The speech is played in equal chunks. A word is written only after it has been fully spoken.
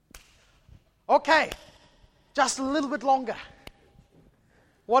Okay, just a little bit longer.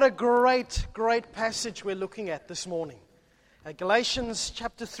 What a great, great passage we're looking at this morning. Galatians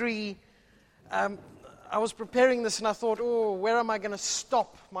chapter 3. I was preparing this and I thought, where am I going to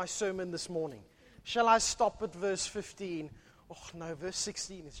stop my sermon this morning? Shall I stop at verse 15? Oh, no, verse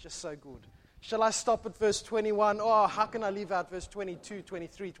 16 is just so good. Shall I stop at verse 21? Oh, how can I leave out verse 22,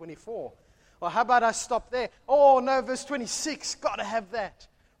 23, 24? Or how about I stop there? Oh, no, verse 26, got to have that.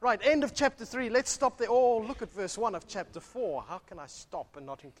 Right, end of chapter 3, let's stop there. Oh, look at verse 1 of chapter 4. How can I stop and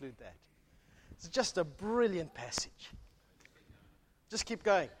not include that? It's just a brilliant passage. Just keep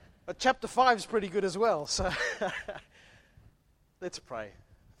going. But chapter 5 is pretty good as well, so let's pray.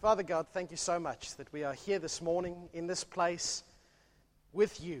 Father God, thank you so much that we are here this morning in this place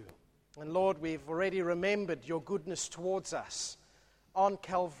with you. And Lord, we've already remembered your goodness towards us on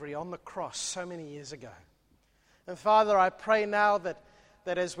Calvary, on the cross, so many years ago. And Father, I pray now that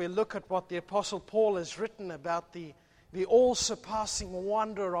as we look at what the Apostle Paul has written about the all-surpassing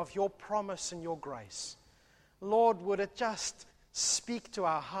wonder of your promise and your grace, Lord, would it just speak to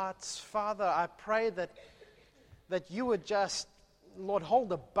our hearts? Father, I pray that you would just, Lord,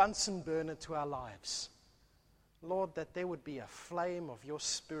 hold a Bunsen burner to our lives. Lord, that there would be a flame of your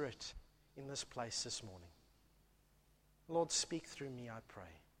Spirit in this place this morning. Lord, speak through me, I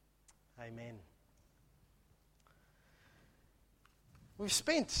pray. Amen. We've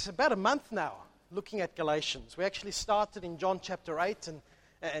spent about a month now looking at Galatians. We actually started in John chapter 8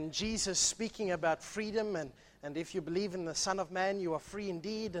 and Jesus speaking about freedom and if you believe in the Son of Man, you are free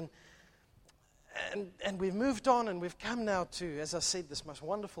indeed. And we've moved on and we've come now to, as I said, this most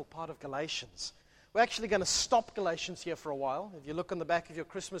wonderful part of Galatians. We're actually going to stop Galatians here for a while. If you look on the back of your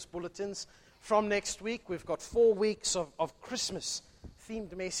Christmas bulletins, from next week we've got 4 weeks of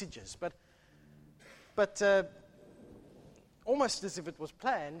Christmas-themed messages. But almost as if it was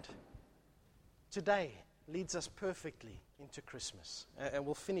planned, today leads us perfectly into Christmas. And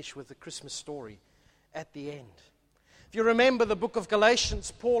we'll finish with the Christmas story at the end. If you remember the book of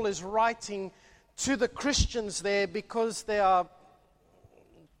Galatians, Paul is writing to the Christians there because they are,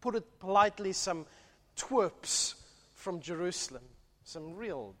 put it politely, some twerps from Jerusalem, some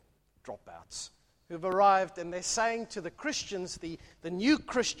real dropouts who've arrived, and they're saying to the Christians, the new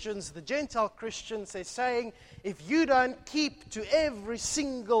Christians, the Gentile Christians, they're saying, if you don't keep to every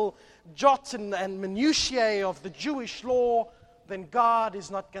single jot and minutiae of the Jewish law, then God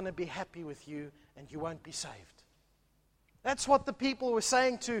is not going to be happy with you and you won't be saved. That's what the people were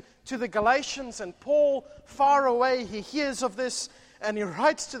saying to the Galatians, and Paul, far away, he hears of this and he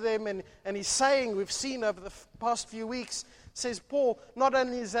writes to them and he's saying, we've seen over the past few weeks, says Paul, not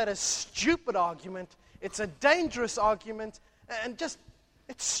only is that a stupid argument, it's a dangerous argument, and just,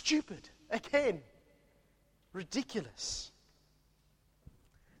 it's stupid. Again, ridiculous.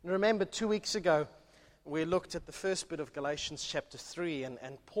 And remember, 2 weeks ago, we looked at the first bit of Galatians chapter 3,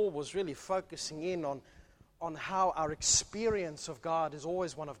 and Paul was really focusing in on how our experience of God is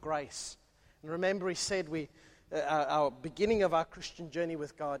always one of grace. And remember, he said our beginning of our Christian journey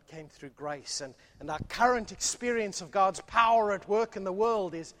with God came through grace, and our current experience of God's power at work in the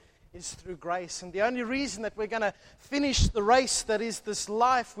world is through grace. And the only reason that we're going to finish the race that is this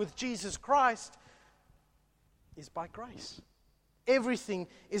life with Jesus Christ is by grace. Everything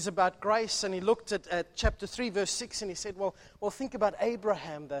is about grace. And he looked at chapter 3, verse 6, and he said, well, think about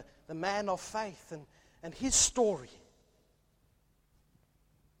Abraham, the man of faith, and his story.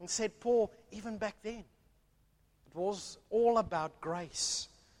 And said, Paul, even back then, it was all about grace,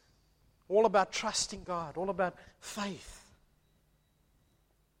 all about trusting God, all about faith.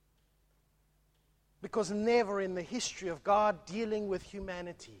 Because never in the history of God dealing with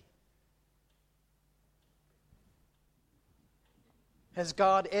humanity has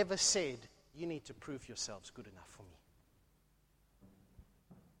God ever said, you need to prove yourselves good enough for me.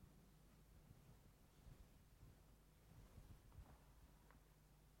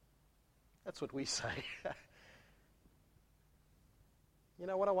 That's what we say. You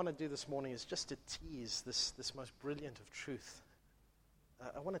know, what I want to do this morning is just to tease this most brilliant of truth.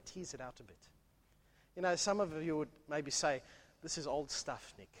 I want to tease it out a bit. You know, some of you would maybe say, this is old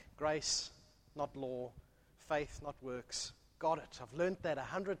stuff, Nick. Grace, not law. Faith, not works. Got it. I've learned that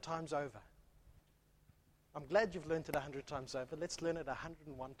 100 times over. I'm glad you've learned it 100 times over. Let's learn it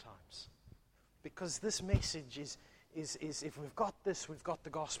 101 times. Because this message is if we've got this, we've got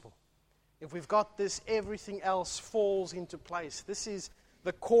the gospel. If we've got this, everything else falls into place. This is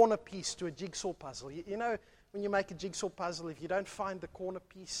the corner piece to a jigsaw puzzle. You know, when you make a jigsaw puzzle, if you don't find the corner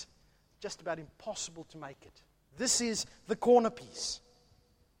piece, it's just about impossible to make it. This is the corner piece.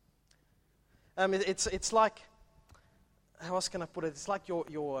 It's like how else can I put it? It's like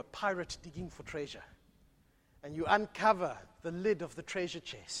you're a pirate digging for treasure. And you uncover the lid of the treasure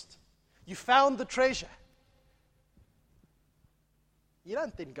chest. You found the treasure. You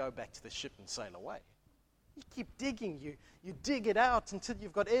don't then go back to the ship and sail away. You keep digging. You dig it out until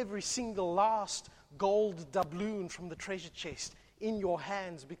you've got every single last gold doubloon from the treasure chest in your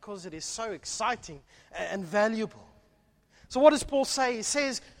hands, because it is so exciting and valuable. So what does Paul say? He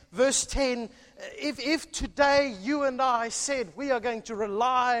says, verse 10, if today you and I said we are going to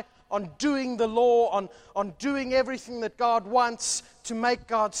rely on doing the law, on doing everything that God wants to make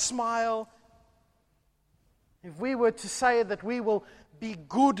God smile, if we were to say that we will be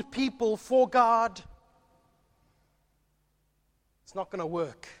good people for God, it's not going to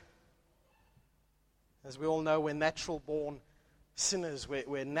work. As we all know, we're natural-born sinners.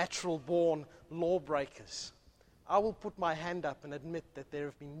 We're natural-born lawbreakers. I will put my hand up and admit that there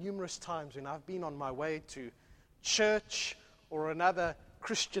have been numerous times when I've been on my way to church or another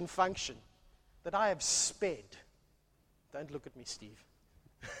Christian function that I have sped. Don't look at me, Steve.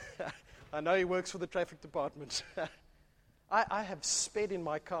 I know he works for the traffic department. I have sped in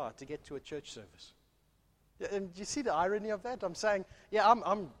my car to get to a church service. And do you see the irony of that? I'm saying, yeah,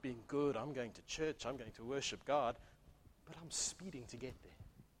 I'm being good. I'm going to church. I'm going to worship God. But I'm speeding to get there.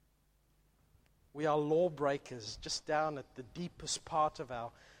 We are lawbreakers just down at the deepest part of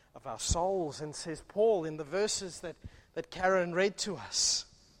our souls. And says Paul in the verses that Karen read to us,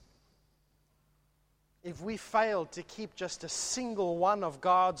 if we fail to keep just a single one of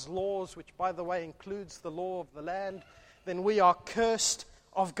God's laws, which by the way includes the law of the land, then we are cursed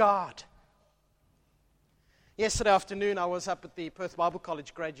of God. Yesterday afternoon I was up at the Perth Bible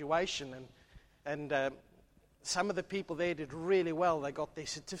College graduation, and some of the people there did really well. They got their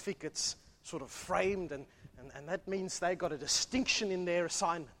certificates sort of framed, and that means they got a distinction in their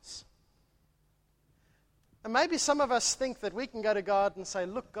assignments. And maybe some of us think that we can go to God and say,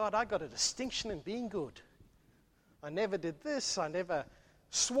 look, God, I got a distinction in being good. I never did this, I never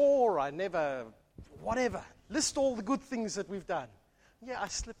swore, I never whatever. List all the good things that we've done. Yeah, I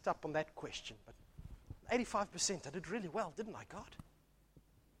slipped up on that question, but 85% I did really well, didn't I, God?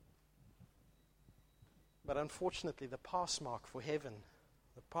 But unfortunately, the pass mark for heaven,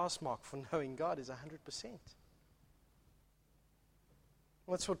 the pass mark for knowing God is 100%.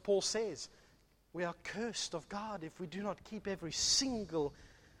 That's what Paul says. We are cursed of God if we do not keep every single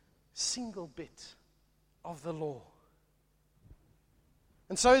bit of the law.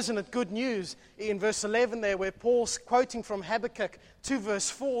 And so isn't it good news in verse 11 there, where Paul's quoting from Habakkuk 2 verse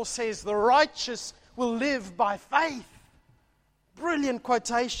 4 says, the righteous will live by faith. Brilliant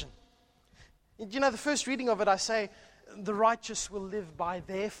quotation. And you know, the first reading of it, I say, the righteous will live by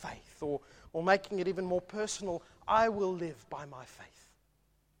their faith, or making it even more personal, I will live by my faith.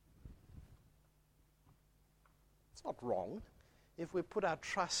 It's not wrong. If we put our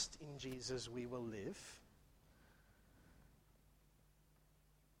trust in Jesus, we will live.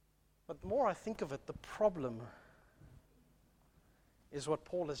 But the more I think of it, the problem is what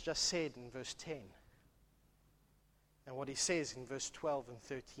Paul has just said in verse 10 and what he says in verse 12 and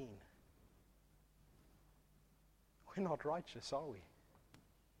 13. We're not righteous, are we?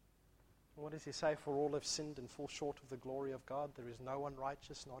 What does he say? For all have sinned and fall short of the glory of God. There is no one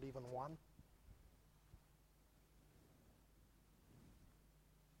righteous, not even one.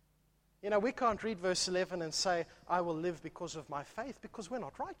 You know, we can't read verse 11 and say, I will live because of my faith, because we're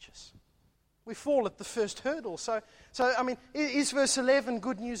not righteous. We fall at the first hurdle. So I mean, is verse 11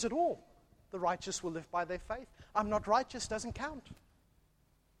 good news at all? The righteous will live by their faith. I'm not righteous doesn't count.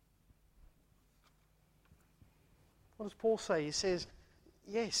 What does Paul say? He says,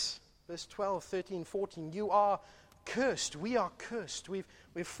 yes, verse 12, 13, 14, you are cursed. We are cursed. We've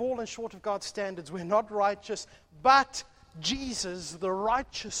fallen short of God's standards. We're not righteous. But Jesus, the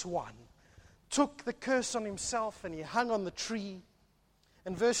righteous one, took the curse on himself and he hung on the tree.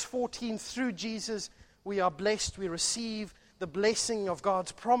 And verse 14, through Jesus, we are blessed. We receive the blessing of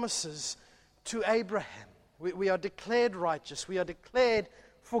God's promises to Abraham. We are declared righteous. We are declared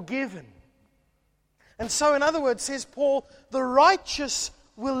forgiven. And so, in other words, says Paul, the righteous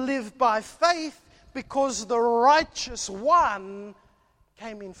will live by faith because the righteous one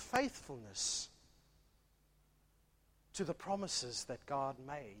came in faithfulness to the promises that God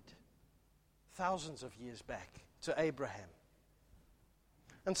made thousands of years back to Abraham.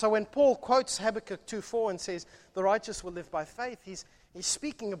 And so when Paul quotes Habakkuk 2:4 and says, the righteous will live by faith, he's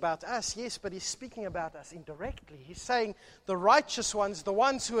speaking about us, yes, but he's speaking about us indirectly. He's saying the righteous ones, the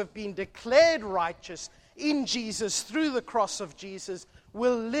ones who have been declared righteous in Jesus through the cross of Jesus,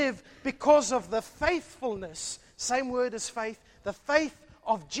 will live because of the faithfulness, same word as faith, the faith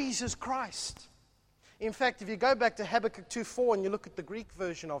of Jesus Christ. In fact, if you go back to Habakkuk 2:4 and you look at the Greek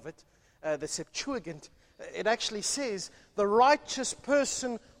version of it, the Septuagint, it actually says, the righteous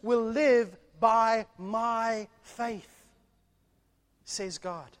person will live by my faith, says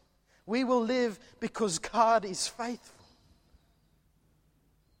God. We will live because God is faithful.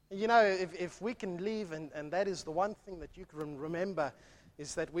 You know, if we can live, and that is the one thing that you can remember,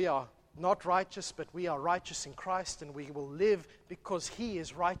 is that we are not righteous, but we are righteous in Christ, and we will live because He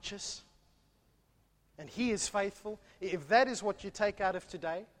is righteous and He is faithful. If that is what you take out of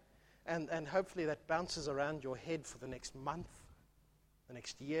today, and hopefully that bounces around your head for the next month, the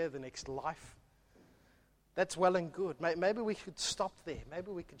next year, the next life, that's well and good. Maybe we could stop there.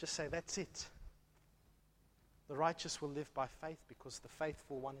 Maybe we could just say, that's it. The righteous will live by faith because the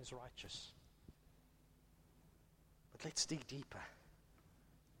faithful one is righteous. But let's dig deeper.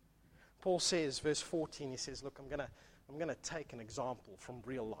 Paul says, verse 14, he says, look, I'm going to take an example from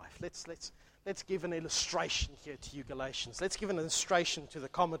real life. Let's give an illustration here to you Galatians. Let's give an illustration to the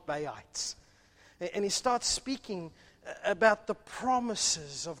Comet Bayites. And he starts speaking about the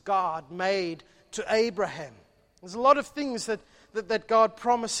promises of God made to Abraham. There's a lot of things that God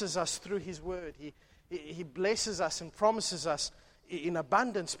promises us through His Word. He blesses us and promises us in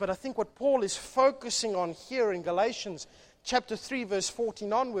abundance. But I think what Paul is focusing on here in Galatians chapter 3, verse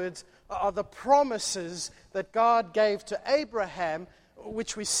 14 onwards, are the promises that God gave to Abraham,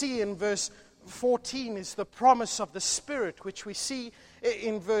 which we see in verse 14 is the promise of the Spirit, which we see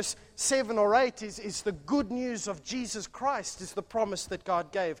in verse 7 or 8 is the good news of Jesus Christ, is the promise that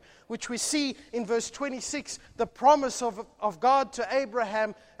God gave, which we see in verse 26, the promise of God to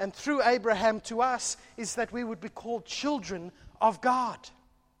Abraham and through Abraham to us is that we would be called children of God.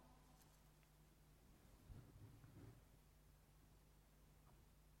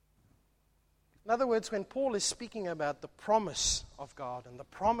 In other words, when Paul is speaking about the promise of God and the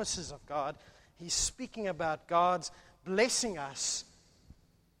promises of God, he's speaking about God's blessing us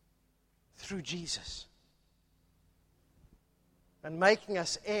through Jesus and making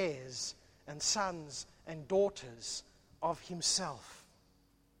us heirs and sons and daughters of Himself.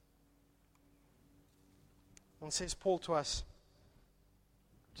 And says Paul to us,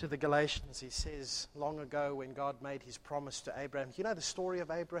 to the Galatians, he says, long ago when God made His promise to Abraham. You know the story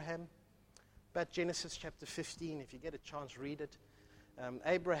of Abraham? About Genesis chapter 15, if you get a chance, read it.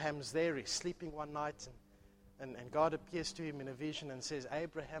 Abraham's there, he's sleeping one night, and God appears to him in a vision and says,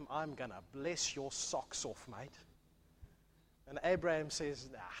 Abraham, I'm going to bless your socks off, mate. And Abraham says,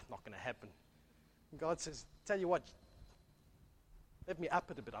 nah, not going to happen. And God says, tell you what, let me up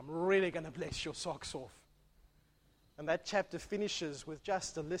it a bit. I'm really going to bless your socks off. And that chapter finishes with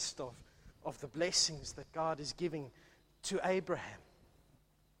just a list of the blessings that God is giving to Abraham.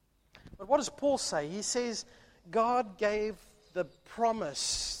 But what does Paul say? He says God gave the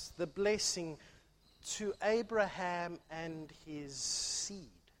promise, the blessing to Abraham and his seed.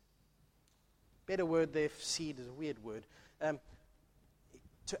 Better word there, seed is a weird word.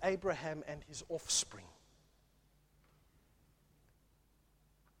 To Abraham and his offspring.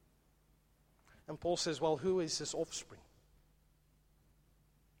 And Paul says, well, who is his offspring?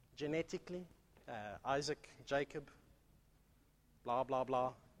 Genetically, Isaac, Jacob, blah, blah,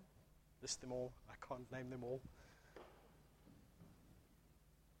 blah. List them all. I can't name them all.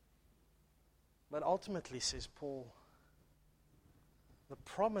 But ultimately, says Paul, the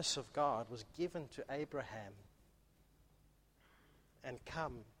promise of God was given to Abraham and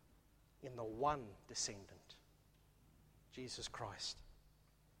come in the one descendant, Jesus Christ.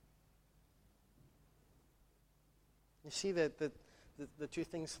 You see that the two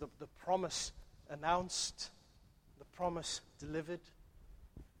things, the promise announced, the promise delivered,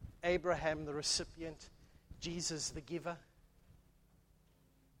 Abraham the recipient, Jesus the giver,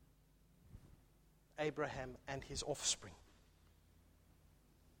 Abraham and his offspring.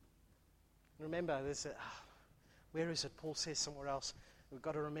 Remember, where is it? Paul says somewhere else, we've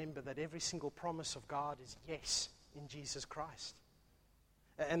got to remember that every single promise of God is yes in Jesus Christ.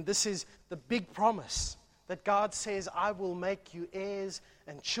 And this is the big promise that God says, I will make you heirs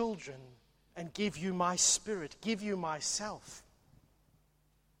and children and give you my Spirit, give you myself.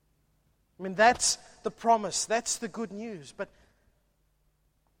 I mean, that's the promise. That's the good news. But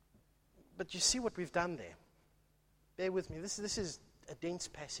you see what we've done there. Bear with me. This is a dense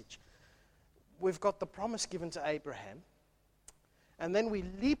passage. We've got the promise given to Abraham, and then we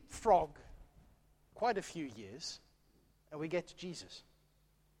leapfrog quite a few years, and we get to Jesus.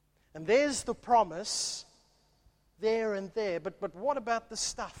 And there's the promise there and there. But what about the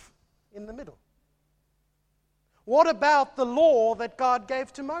stuff in the middle? What about the law that God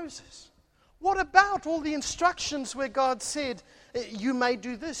gave to Moses? What about all the instructions where God said, you may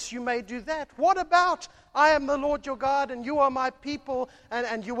do this, you may do that? What about, I am the Lord your God, and you are my people,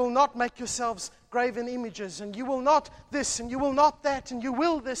 and you will not make yourselves graven images, and you will not this, and you will not that, and you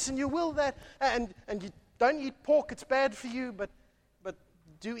will this, and you will that, and you don't eat pork, it's bad for you, but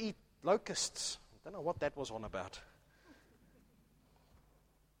do eat locusts. I don't know what that was on about.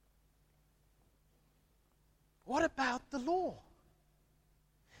 What about the law?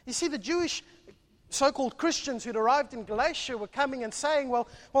 You see, the Jewish so-called Christians who'd arrived in Galatia were coming and saying, well,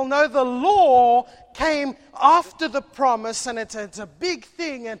 no, the law came after the promise, and it's a big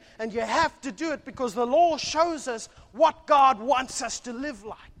thing, and you have to do it because the law shows us what God wants us to live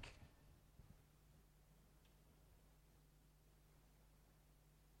like.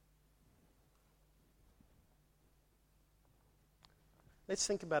 Let's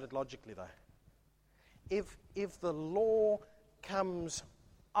think about it logically, though. If the law comes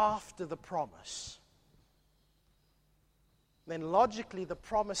after the promise, then logically the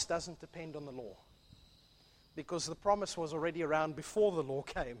promise doesn't depend on the law, because the promise was already around before the law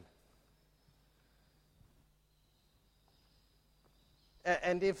came.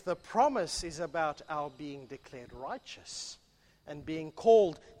 And if the promise is about our being declared righteous and being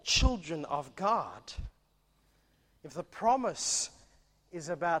called children of God, if the promise is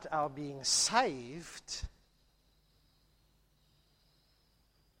about our being saved,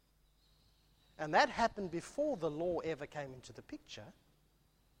 and that happened before the law ever came into the picture,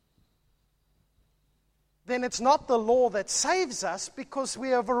 then it's not the law that saves us, because we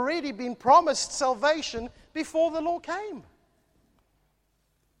have already been promised salvation before the law came.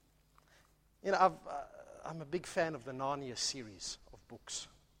 You know, I'm a big fan of the Narnia series of books.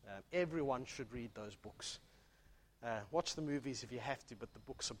 Everyone should read those books. Watch the movies if you have to, but the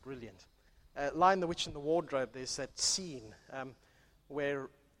books are brilliant. Lion, the Witch, and the Wardrobe, there's that scene where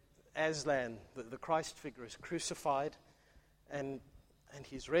Aslan, the Christ figure, is crucified and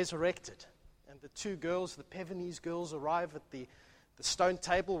he's resurrected. And the two girls, the Pevenese girls, arrive at the stone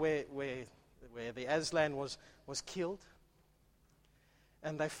table where the Aslan was killed.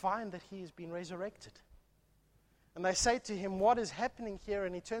 And they find that he has been resurrected. And they say to him, what is happening here?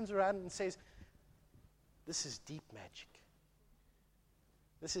 And he turns around and says, this is deep magic.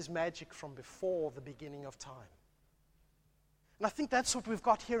 This is magic from before the beginning of time. And I think that's what we've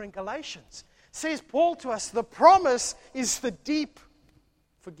got here in Galatians. Says Paul to us, the promise is the deep,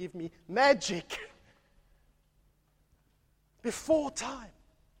 forgive me, magic before time.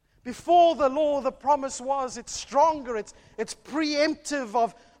 Before the law, the promise was, it's stronger, it's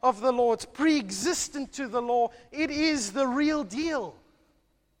preemptive of the law, it's pre-existent to the law. It is the real deal.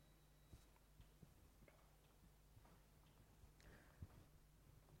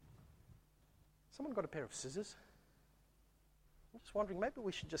 Someone got a pair of scissors? I'm just wondering, maybe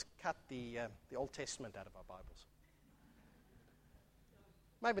we should just cut the Old Testament out of our Bibles.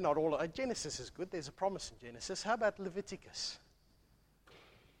 Maybe not all. Genesis is good. There's a promise in Genesis. How about Leviticus?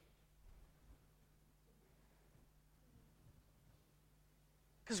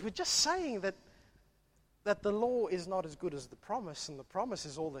 Because we're just saying that the law is not as good as the promise, and the promise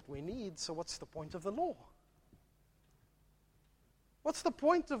is all that we need, so what's the point of the law? What's the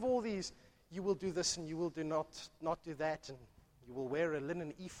point of all these, you will do this and you will do not do that, and you will wear a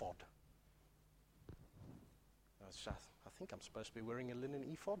linen ephod? I think I'm supposed to be wearing a linen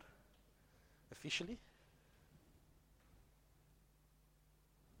ephod, officially.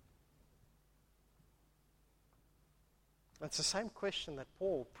 It's the same question that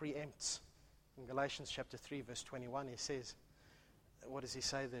Paul preempts in Galatians chapter 3, verse 21. He says, what does he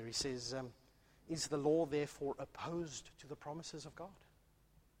say there? He says, is the law therefore opposed to the promises of God?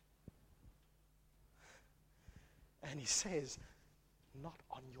 And he says, not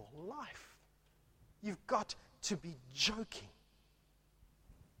on your life. You've got to be joking.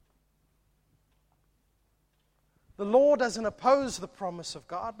 The law doesn't oppose the promise of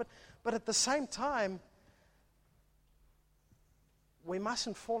God, but at the same time, we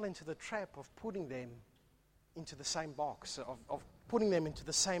mustn't fall into the trap of putting them into the same box, of putting them into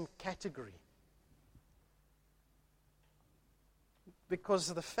the same category.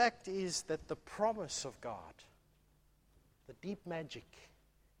 Because the fact is that the promise of God, the deep magic,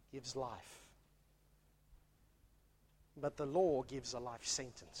 gives life. But the law gives a life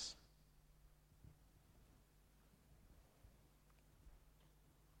sentence.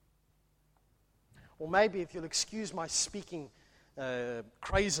 Or maybe, if you'll excuse my speaking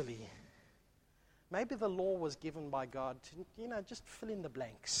crazily, maybe the law was given by God to, just fill in the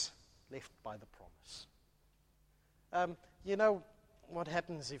blanks left by the promise. You know what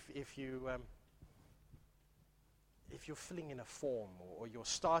happens if you if you're filling in a form or you're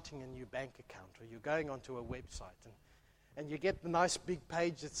starting a new bank account or you're going onto a website and you get the nice big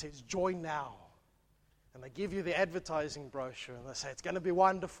page that says, join now. And they give you the advertising brochure and they say, it's going to be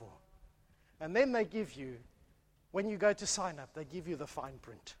wonderful. And then they give you, when you go to sign up, they give you the fine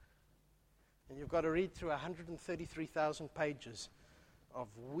print. And you've got to read through 133,000 pages of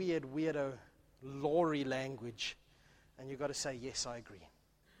weirdo, lawry language. And you've got to say, yes, I agree.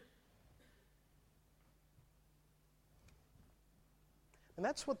 And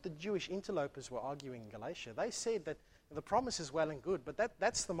that's what the Jewish interlopers were arguing in Galatia. They said that the promise is well and good, but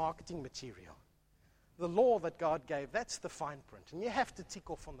that's the marketing material. The law that God gave, that's the fine print. And you have to tick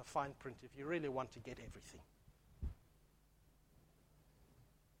off on the fine print if you really want to get everything.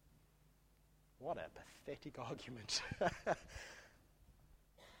 What a pathetic argument.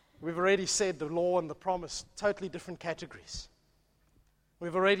 We've already said the law and the promise, totally different categories.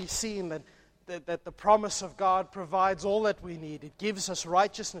 We've already seen that the promise of God provides all that we need. It gives us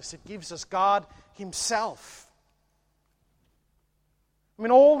righteousness. It gives us God Himself. I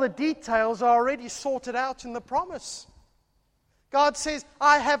mean, all the details are already sorted out in the promise. God says,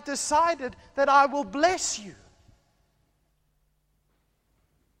 I have decided that I will bless you.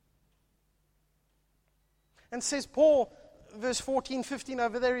 And says Paul, verse 14, 15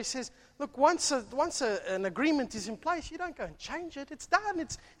 over there, he says, look, once an agreement is in place, you don't go and change it. It's done.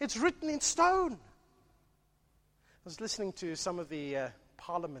 It's written in stone. I was listening to some of the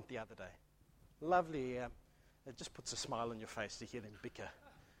Parliament the other day. Lovely. It just puts a smile on your face to hear them bicker.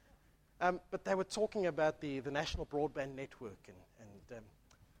 But they were talking about the National Broadband Network and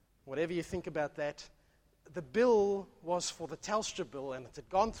whatever you think about that. The bill was for the Telstra bill, and it had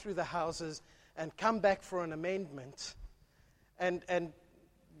gone through the Houses and come back for an amendment. And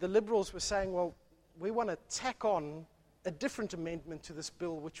the Liberals were saying, well, we want to tack on a different amendment to this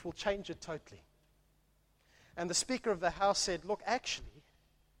bill which will change it totally. And the Speaker of the House said, look, actually,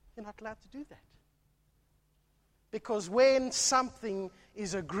 you're not allowed to do that. Because when something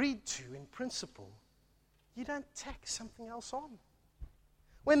is agreed to in principle, you don't tack something else on.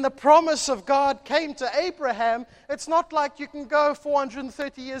 When the promise of God came to Abraham, it's not like you can go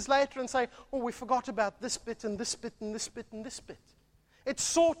 430 years later and say, oh, we forgot about this bit and this bit and this bit and this bit. It's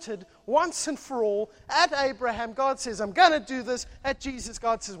sorted once and for all. At Abraham, God says, I'm going to do this. At Jesus,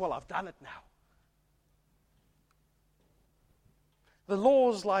 God says, well, I've done it now. The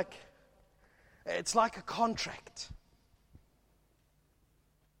law's it's like a contract.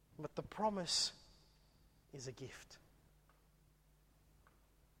 But the promise is a gift.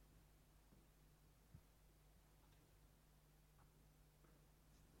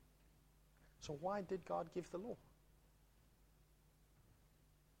 So why did God give the law?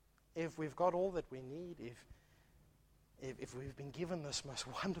 If we've got all that we need, if we've been given this most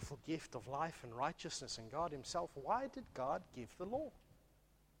wonderful gift of life and righteousness and God Himself, why did God give the law?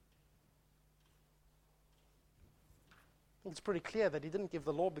 It's pretty clear that He didn't give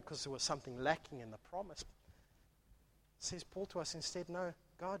the law because there was something lacking in the promise. Says Paul to us instead, no,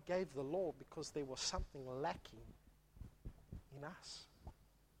 God gave the law because there was something lacking in us.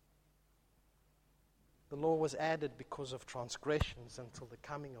 The law was added because of transgressions until the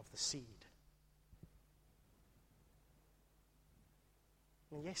coming of the seed.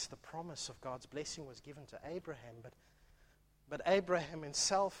 And yes, the promise of God's blessing was given to Abraham, but Abraham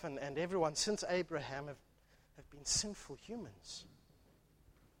himself and everyone since Abraham have been sinful humans.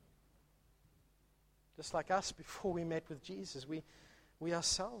 Just like us before we met with Jesus, we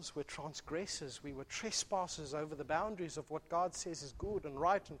ourselves were transgressors. We were trespassers over the boundaries of what God says is good and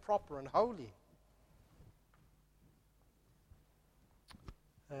right and proper and holy.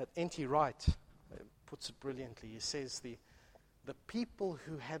 N.T. Wright puts it brilliantly. He says the people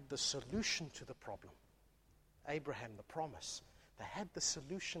who had the solution to the problem, Abraham, the promise, they had the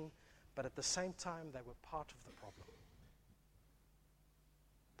solution, but at the same time they were part of the problem.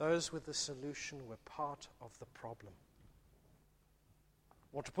 Those with the solution were part of the problem.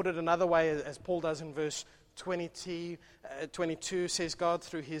 Or to put it another way, as Paul does in verse 22, says God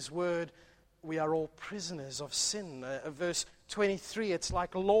through His word, we are all prisoners of sin. Verse 23, it's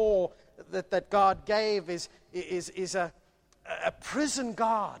like law that God gave is a prison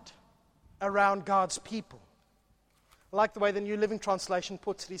guard around God's people. I like the way the New Living Translation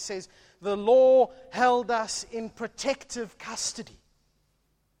puts it. He says, the law held us in protective custody.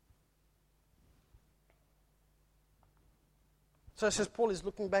 So it says Paul is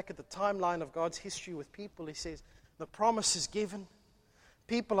looking back at the timeline of God's history with people. He says, the promise is given.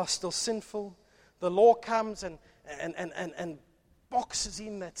 People are still sinful. The law comes and boxes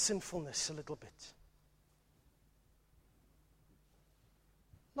in that sinfulness a little bit.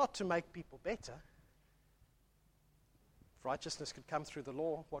 Not to make people better, If righteousness could come through the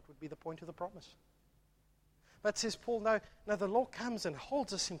law, what would be the point of the promise? But says Paul, no, the law comes and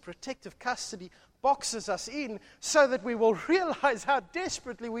holds us in protective custody, boxes us in, so that we will realize how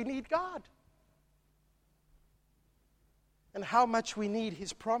desperately we need God. And how much we need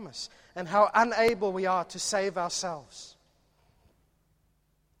His promise, and how unable we are to save ourselves.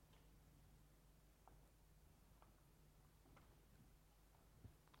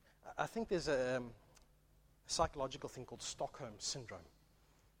 I think there's a psychological thing called Stockholm Syndrome.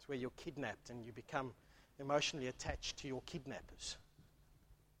 It's where you're kidnapped and you become emotionally attached to your kidnappers.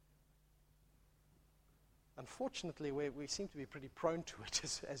 Unfortunately, we seem to be pretty prone to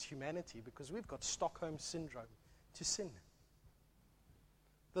it as humanity, because we've got Stockholm Syndrome to sin.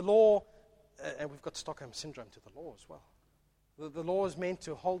 The law, and we've got Stockholm Syndrome to the law as well. The law is meant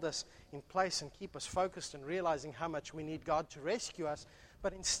to hold us in place and keep us focused and realizing how much we need God to rescue us.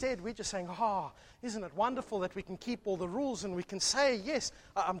 But instead, we're just saying, isn't it wonderful that we can keep all the rules and we can say, yes,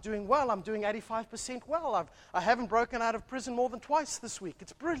 I'm doing well, I'm doing 85% well. I haven't broken out of prison more than twice this week.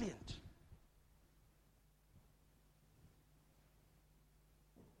 It's brilliant.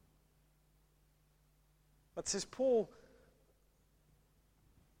 But says Paul,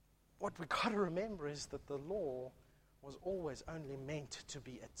 what we've got to remember is that the law was always only meant to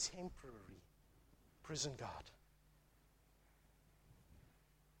be a temporary prison guard.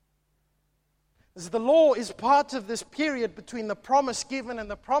 As the law is part of this period between the promise given and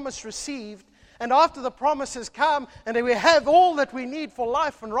the promise received, and after the promise has come and we have all that we need for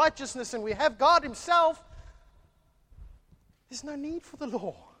life and righteousness and we have God Himself, there's no need for the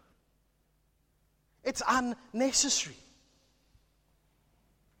law. It's unnecessary.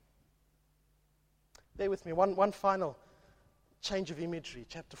 Bear with me, one final change of imagery,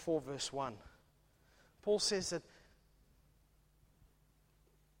 chapter 4, verse 1. Paul says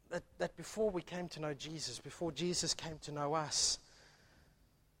that before we came to know Jesus, before Jesus came to know us,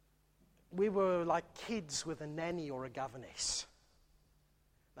 we were like kids with a nanny or a governess.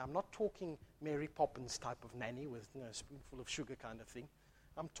 Now, I'm not talking Mary Poppins type of nanny with a spoonful of sugar kind of thing.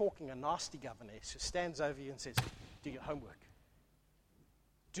 I'm talking a nasty governess who stands over you and says, do your homework.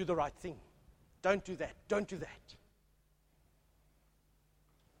 Do the right thing. Don't do that. Don't do that.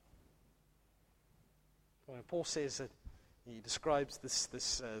 When Paul says that, he describes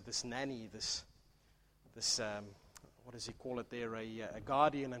this nanny, this what does he call it there, a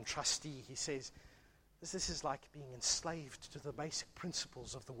guardian and trustee. He says this is like being enslaved to the basic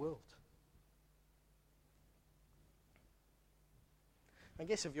principles of the world. I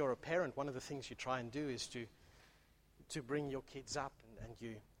guess if you're a parent, one of the things you try and do is to bring your kids up and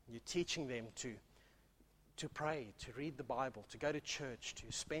you're teaching them to pray, to read the Bible, to go to church,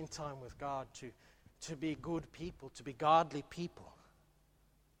 to spend time with God, to be good people, to be godly people.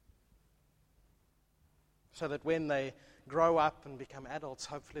 So that when they grow up and become adults,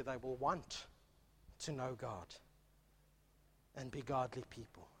 hopefully they will want to know God and be godly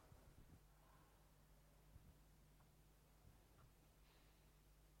people.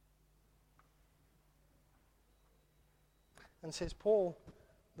 And says Paul,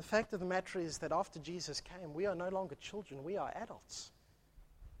 the fact of the matter is that after Jesus came, we are no longer children, we are adults.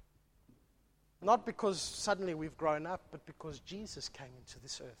 Not because suddenly we've grown up, but because Jesus came into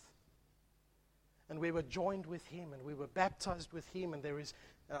this earth. And we were joined with Him, and we were baptized with Him, and there is,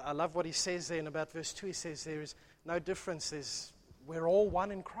 I love what he says there in about verse 2, he says there is no difference, we're all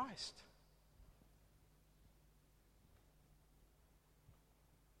one in Christ.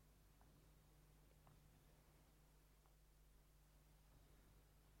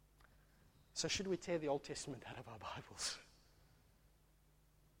 So should we tear the Old Testament out of our Bibles?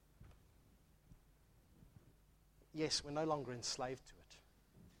 Yes, we're no longer enslaved to it.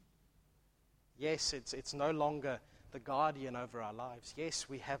 Yes, it's no longer the guardian over our lives. Yes,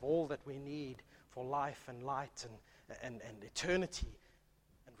 we have all that we need for life and light and eternity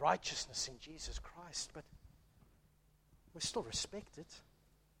and righteousness in Jesus Christ, but we still respect it.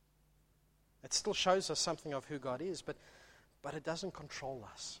 It still shows us something of who God is, but it doesn't control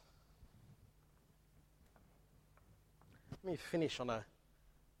us. Let me finish on a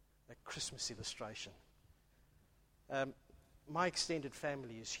Christmas illustration. My extended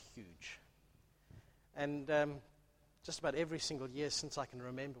family is huge. And just about every single year since I can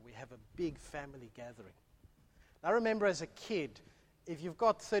remember, we have a big family gathering. I remember as a kid, if you've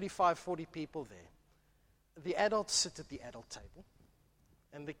got 35, 40 people there, the adults sit at the adult table,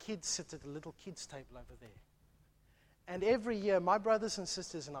 and the kids sit at the little kids' table over there. And every year, my brothers and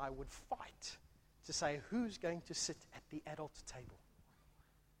sisters and I would fight to say who's going to sit at the adult table.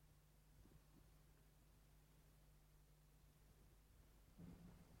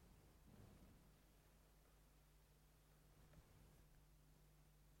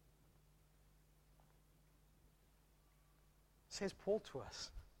 says Paul to us.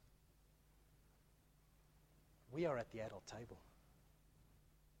 We are at the adult table.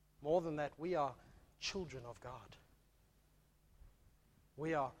 More than that, we are children of God.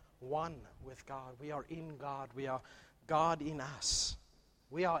 We are one with God. We are in God. We are God in us.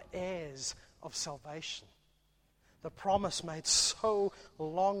 We are heirs of salvation. The promise made so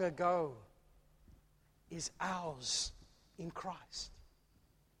long ago is ours in Christ.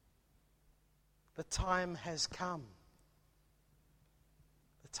 The time has come.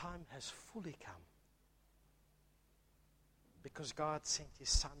 The time has fully come. Because God sent His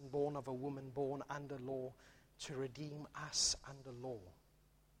Son, born of a woman, born under law, to redeem us under law,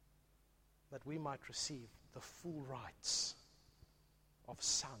 that we might receive the full rights of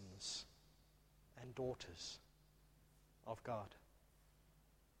sons and daughters of God.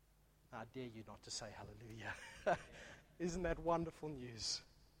 I dare you not to say hallelujah. Isn't that wonderful news?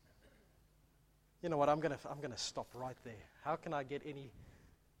 You know what, I'm going to stop right there. How can I get any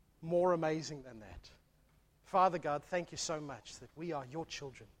more amazing than that? Father God, thank you so much that we are your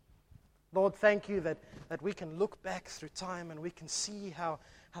children. Lord, thank you that we can look back through time and we can see how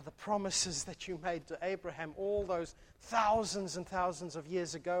the promises that you made to Abraham all those thousands and thousands of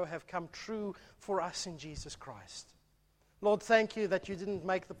years ago have come true for us in Jesus Christ. Lord, thank you that you didn't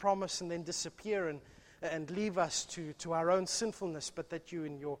make the promise and then disappear and leave us to our own sinfulness, but that you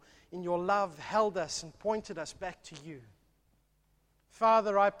in your love held us and pointed us back to you.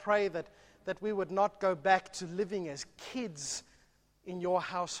 Father, I pray that we would not go back to living as kids in your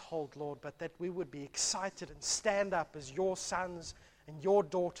household, Lord, but that we would be excited and stand up as your sons and your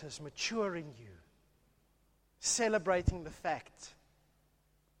daughters, mature in you, celebrating the fact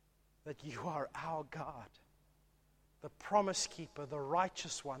that you are our God, the promise keeper, the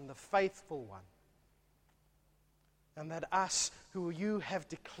righteous one, the faithful one, and that us who you have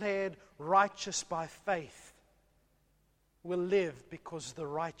declared righteous by faith will live because the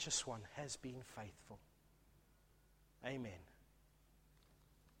righteous one has been faithful. Amen.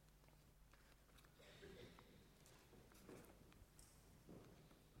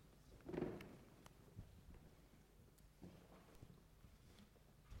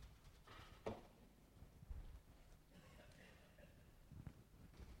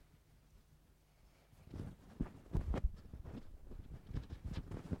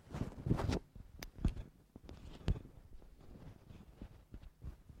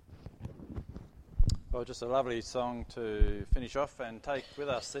 Well, just a lovely song to finish off and take with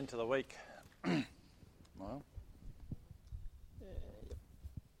us into the week. Well,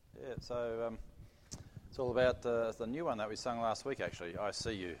 so it's all about the new one that we sung last week, actually, I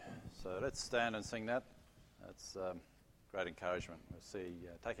See You. So let's stand and sing that. That's great encouragement. We'll see,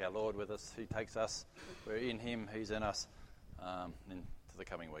 take our Lord with us. He takes us. We're in Him. He's in us into the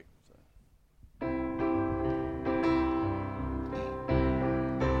coming week.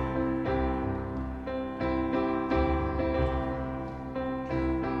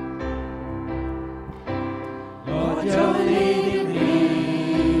 You're leading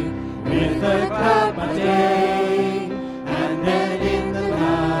me with the cloud by day, and then in the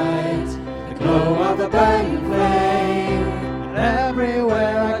night, the glow of the burning flame. And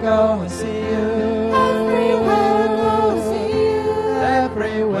everywhere I go, I see you. Everywhere I go, I see you.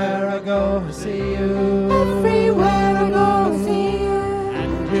 Everywhere I go, I see you. Everywhere I go, I see you.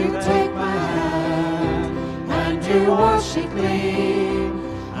 And you take my hand, and you wash it clean.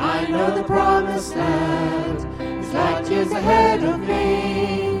 I know the promised land light years ahead of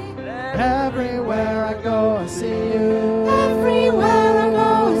me. Everywhere I go, I see you. Everywhere I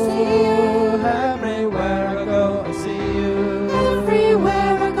go, I see you. Everywhere I go, I see you.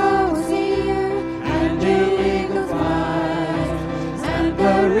 Everywhere I go, I see you. And the eagle flies, and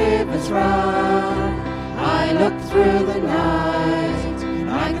the rivers run. I look through the night,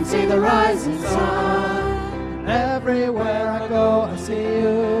 and I can see the rising sun. Everywhere I go, I see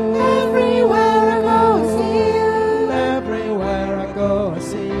you. Everywhere I go, I see you. Everywhere I go, I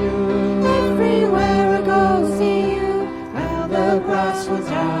see you. Everywhere I go, I see you. And the grass will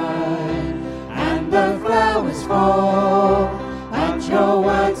die, and the flowers fall, but your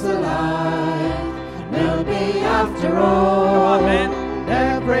word's alive, and will be after all. Come on, man.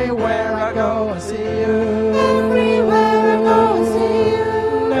 Everywhere I go, I see you. Everywhere I go, I see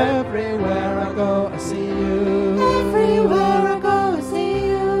you. Everywhere I go, I see you. Everywhere I go, I see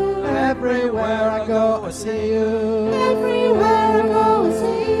you. Everywhere I go, I see you. Everywhere I go, I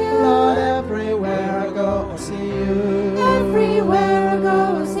see you. Lord, everywhere I go, I see you. Everywhere I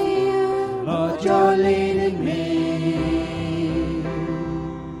go, I see you. Lord, you're leading me.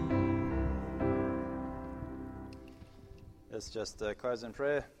 Let's just close in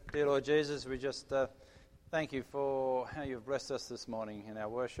prayer. Dear Lord Jesus, we just Thank you for how you've blessed us this morning in our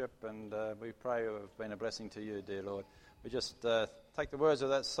worship, and we pray it's been a blessing to you, dear Lord. We just take the words of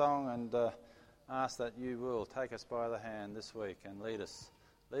that song and ask that you will take us by the hand this week and lead us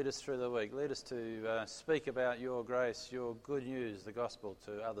through the week. Lead us to speak about your grace, your good news, the gospel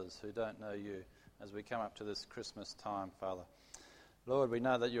to others who don't know you as we come up to this Christmas time, Father. Lord, we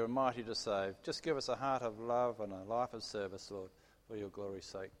know that you're mighty to save. Just give us a heart of love and a life of service, Lord, for your glory's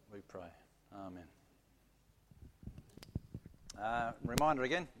sake, we pray. Amen. Reminder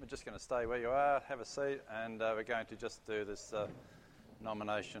again, we're just going to stay where you are, have a seat, and we're going to just do this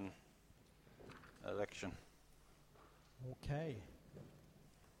nomination election. Okay.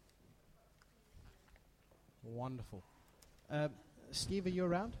 Wonderful. Steve, are you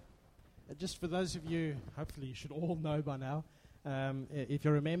around? Just for those of you, hopefully you should all know by now, if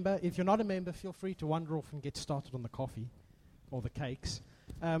you're a member. If you're not a member, feel free to wander off and get started on the coffee or the cakes.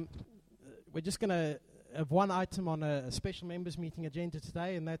 We're just going to have one item on a special members meeting agenda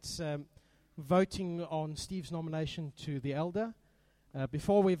today, and that's voting on Steve's nomination to the elder.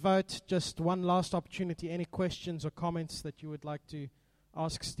 Before we vote, just one last opportunity. Any questions or comments that you would like to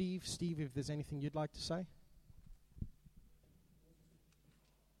ask Steve? Steve, if there's anything you'd like to say?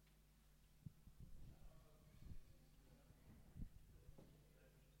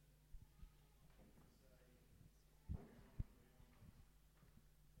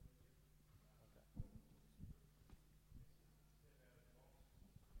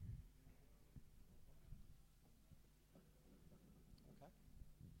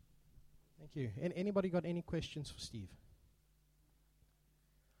 Thank you. Anybody got any questions for Steve?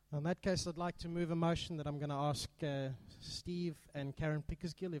 In that case, I'd like to move a motion that I'm going to ask Steve and Karen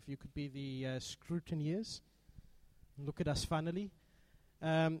Pickersgill if you could be the scrutineers. Look at us funnily.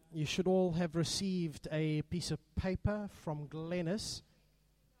 You should all have received a piece of paper from Glennis.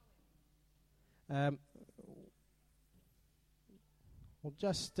 We'll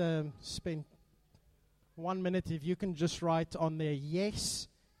just spend 1 minute. If you can just write on there yes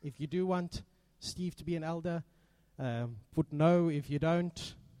if you do want Steve to be an elder, put no if you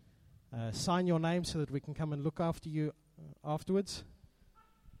don't. Sign your name so that we can come and look after you afterwards.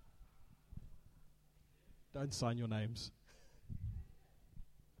 Don't sign your names.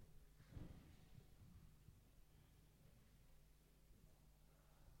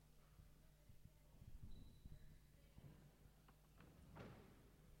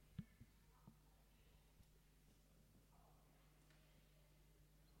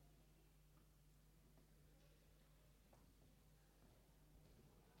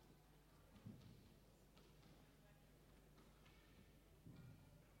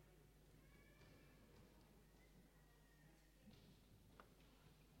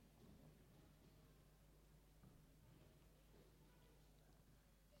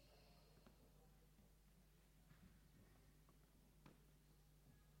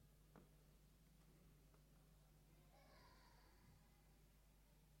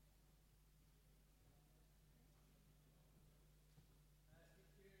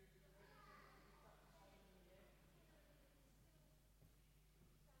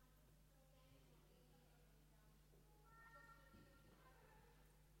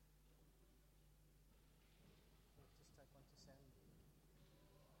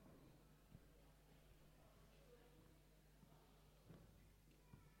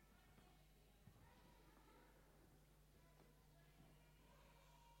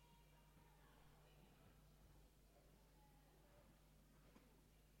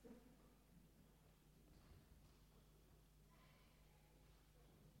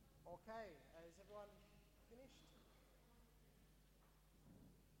 Okay.